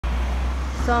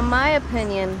So in my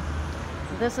opinion,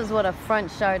 this is what a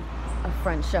front yard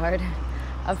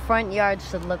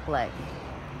should look like.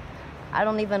 I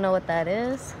don't even know what that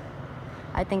is.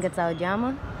 I think it's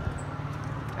auyama.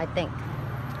 I think.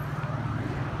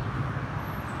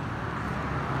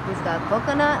 He's got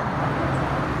coconut.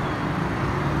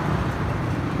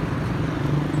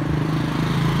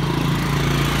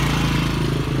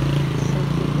 Some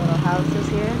cute little houses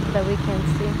here that we can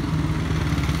see.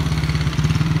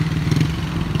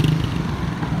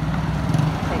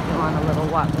 Take you on a little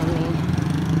walk with me.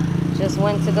 Just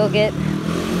went to go get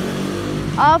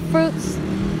all fruits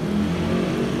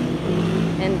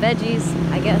and veggies,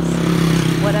 I guess.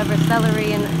 Whatever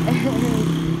celery and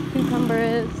cucumber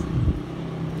is.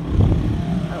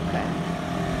 Okay.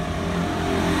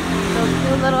 So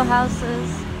cute little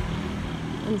houses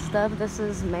and stuff. This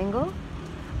is mango.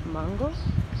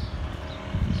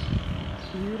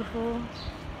 Beautiful,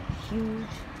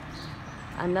 huge.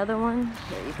 Another one.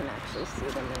 Here you can actually see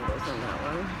the mangoes in that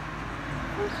one.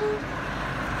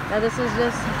 Now this is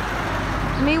just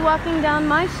me walking down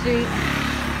my street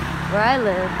where I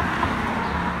live.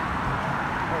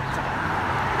 Okay.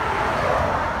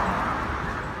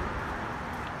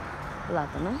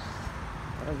 Plátanos.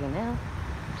 Original.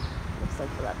 Looks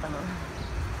like plátano.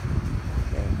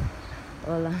 Okay.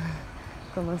 Hola.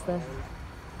 ¿Cómo estás?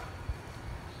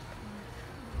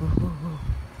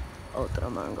 Otro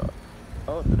mango.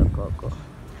 Otro coco.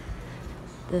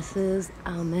 This is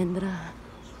almond.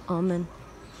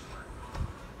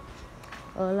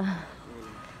 Hola.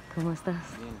 ¿Cómo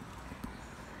estás?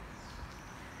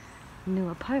 New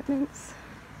apartments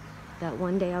that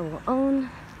one day I will own.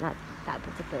 Not that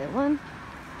particular one,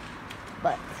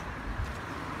 but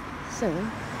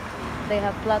soon. They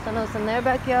have plátanos in their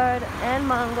backyard and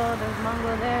mango. There's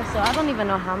mango there. So I don't even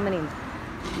know how many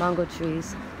mango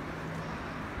trees.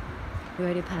 We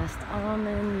already passed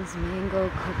almonds, mango,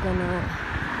 coconut,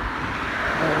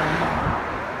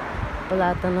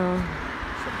 plátano.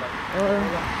 Hola.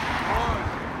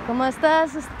 ¿Cómo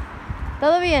estás?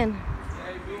 ¿Todo bien?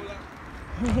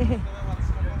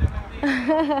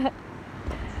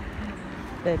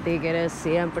 The tigres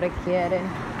siempre quiere.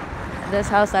 This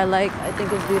house I like. I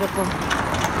think it's beautiful.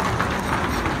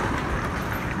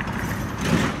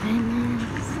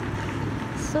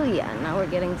 So yeah, now we're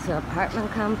getting to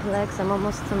apartment complex. I'm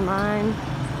almost to mine.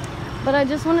 But I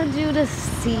just wanted you to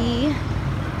see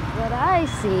what I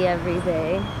see every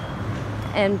day.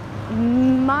 And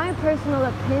my personal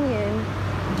opinion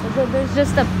is that there's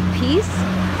just a peace.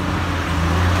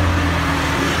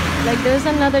 Like there's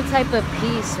another type of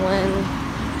peace when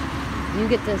you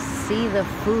get to see the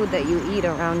food that you eat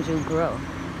around you grow.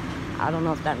 I don't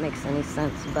know if that makes any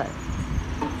sense, but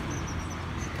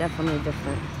it's definitely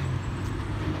different.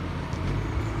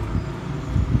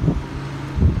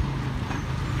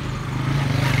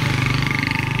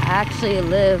 I actually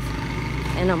live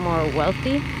in a more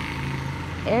wealthy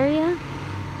area,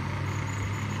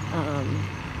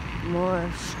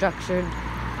 more structured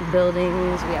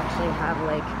buildings. We actually have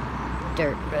like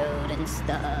dirt road and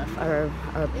stuff, or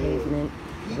pavement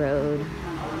road,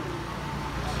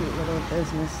 cute little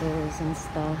businesses and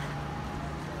stuff.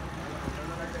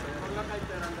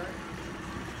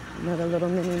 Another little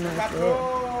mini market.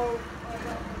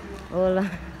 Hola.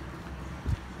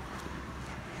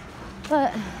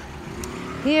 But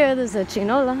here there's a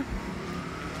chinola,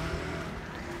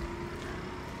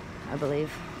 I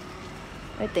believe.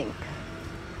 I think.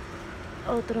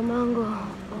 Otro mango.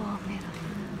 Oh, mira.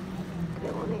 Qué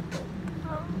bonito.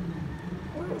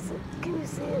 Where is it? Can you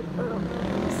see it? Oh,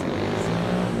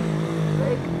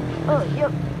 like, oh,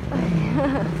 yep.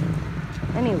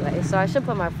 Anyway, so I should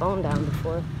put my phone down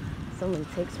before someone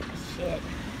takes my shit.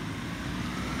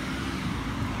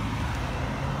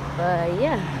 But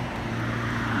yeah.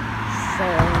 So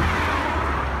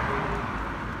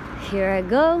here I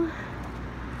go.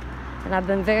 And I've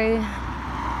been very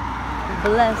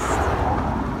blessed.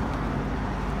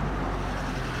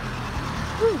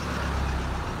 Whew.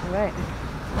 All right.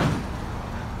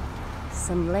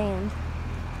 Some land.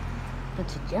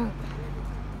 Bunch of junk.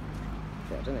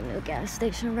 Building a new gas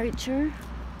station right here.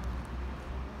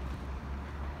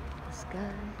 This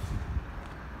guy.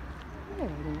 You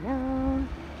already know.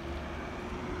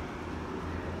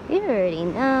 You already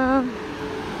know.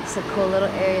 It's a cool little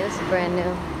area. This is brand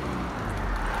new.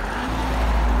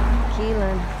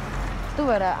 Keelan.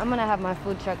 I'm gonna have my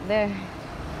food truck there.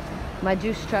 My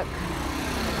juice truck.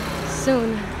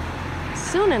 Soon.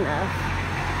 Soon enough.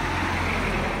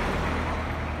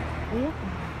 Yep.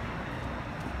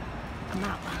 I'm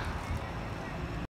out.